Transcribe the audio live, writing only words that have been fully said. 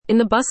In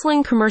the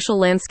bustling commercial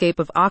landscape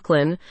of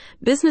Auckland,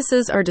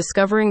 businesses are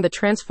discovering the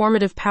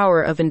transformative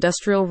power of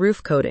industrial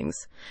roof coatings.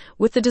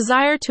 With the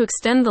desire to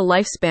extend the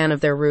lifespan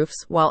of their roofs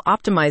while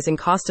optimizing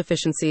cost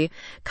efficiency,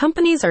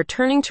 companies are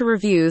turning to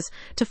reviews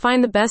to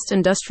find the best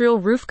industrial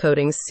roof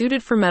coatings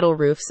suited for metal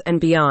roofs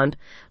and beyond.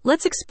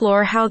 Let's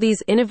explore how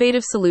these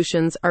innovative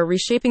solutions are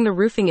reshaping the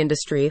roofing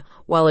industry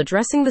while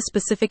addressing the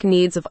specific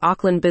needs of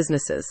Auckland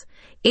businesses.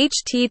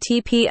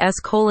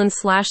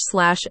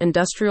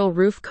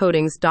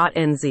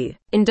 https://industrialroofcoatings.nz.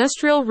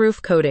 Industrial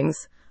roof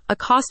coatings, a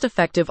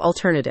cost-effective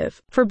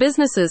alternative. For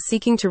businesses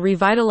seeking to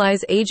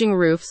revitalize aging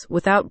roofs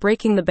without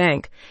breaking the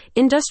bank,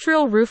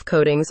 industrial roof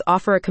coatings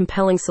offer a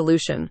compelling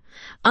solution.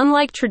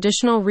 Unlike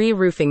traditional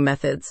re-roofing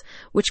methods,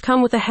 which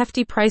come with a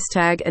hefty price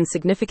tag and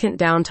significant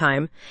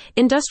downtime,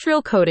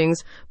 industrial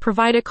coatings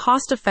provide a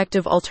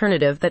cost-effective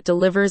alternative that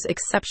delivers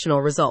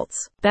exceptional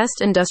results.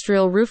 Best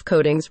Industrial Roof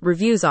Coatings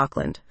Reviews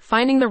Auckland.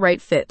 Finding the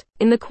right fit.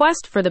 In the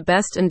quest for the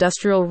best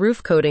industrial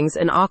roof coatings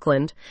in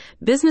Auckland,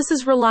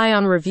 businesses rely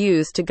on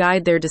reviews to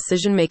guide their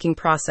decision-making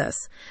process.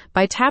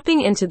 By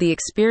tapping into the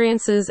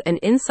experiences and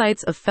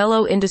insights of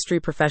fellow industry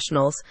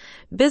professionals,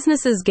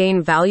 businesses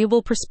gain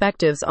valuable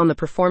perspectives on the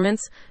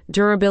performance,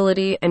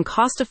 durability, and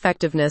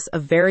cost-effectiveness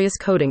of various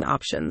coating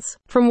options.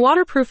 From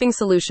waterproofing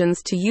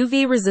solutions to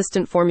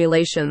UV-resistant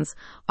formulations,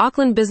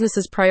 Auckland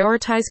businesses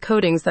prioritize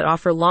coatings that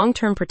offer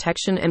long-term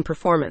protection and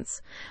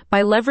performance.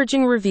 By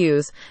leveraging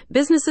reviews,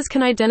 businesses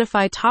can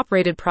identify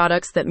top-rated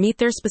products that meet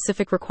their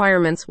specific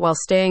requirements while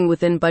staying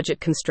within budget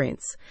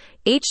constraints.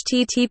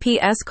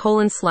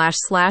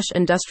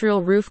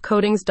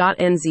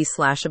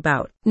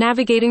 https://industrialroofcoatings.nz/about.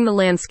 Navigating the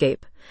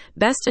landscape.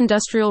 Best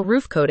industrial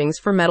roof coatings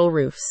for metal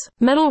roofs.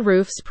 Metal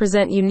roofs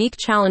present unique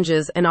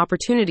challenges and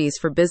opportunities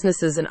for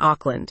businesses in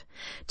Auckland.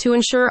 To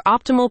ensure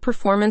optimal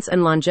performance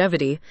and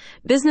longevity,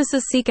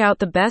 businesses seek out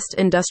the best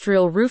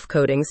industrial roof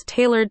coatings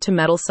tailored to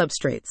metal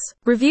substrates.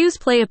 Reviews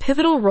play a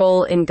pivotal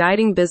role in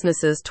guiding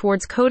businesses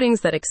towards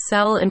coatings that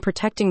excel in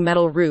protecting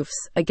metal roofs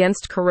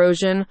against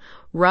corrosion,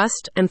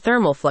 rust, and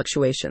thermal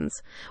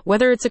fluctuations.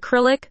 Whether it's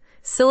acrylic,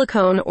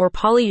 silicone, or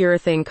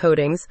polyurethane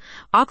coatings,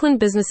 Auckland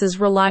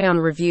businesses rely on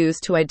reviews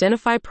to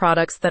identify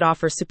products that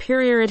offer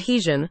superior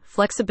adhesion,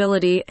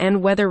 flexibility,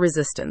 and weather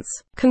resistance.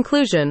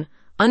 Conclusion: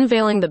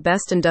 unveiling the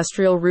best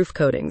industrial roof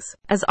coatings.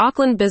 As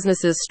Auckland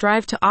businesses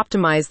strive to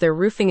optimize their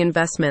roofing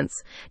investments,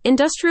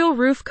 industrial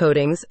roof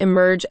coatings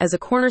emerge as a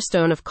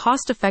cornerstone of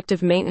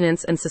cost-effective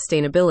maintenance and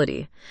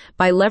sustainability.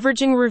 By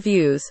leveraging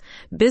reviews,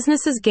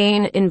 businesses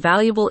gain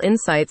invaluable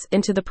insights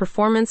into the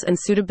performance and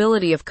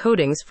suitability of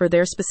coatings for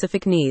their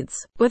specific needs.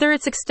 Whether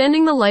it's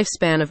extending the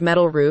lifespan of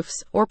metal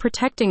roofs or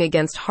protecting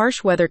against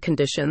harsh weather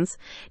conditions,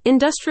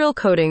 industrial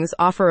coatings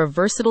offer a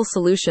versatile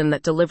solution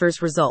that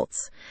delivers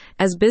results.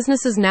 As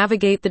businesses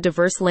navigate the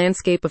diverse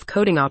landscape of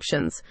coating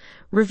options,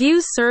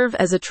 reviews serve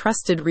as a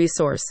trusted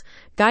resource,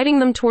 guiding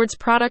them towards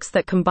products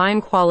that combine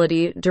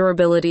quality,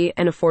 durability,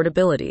 and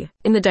affordability.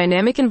 In the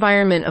dynamic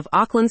environment of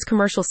Auckland's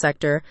commercial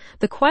sector,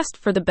 the quest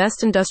for the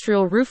best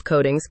industrial roof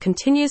coatings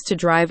continues to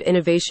drive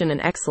innovation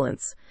and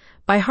excellence.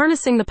 By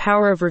harnessing the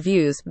power of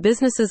reviews,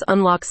 businesses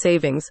unlock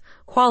savings,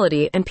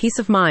 quality, and peace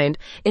of mind,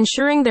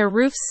 ensuring their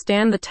roofs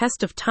stand the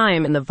test of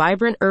time in the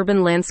vibrant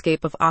urban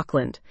landscape of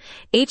Auckland.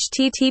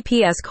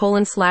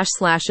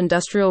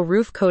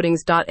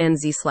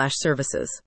 https://industrialroofcoatings.nz/services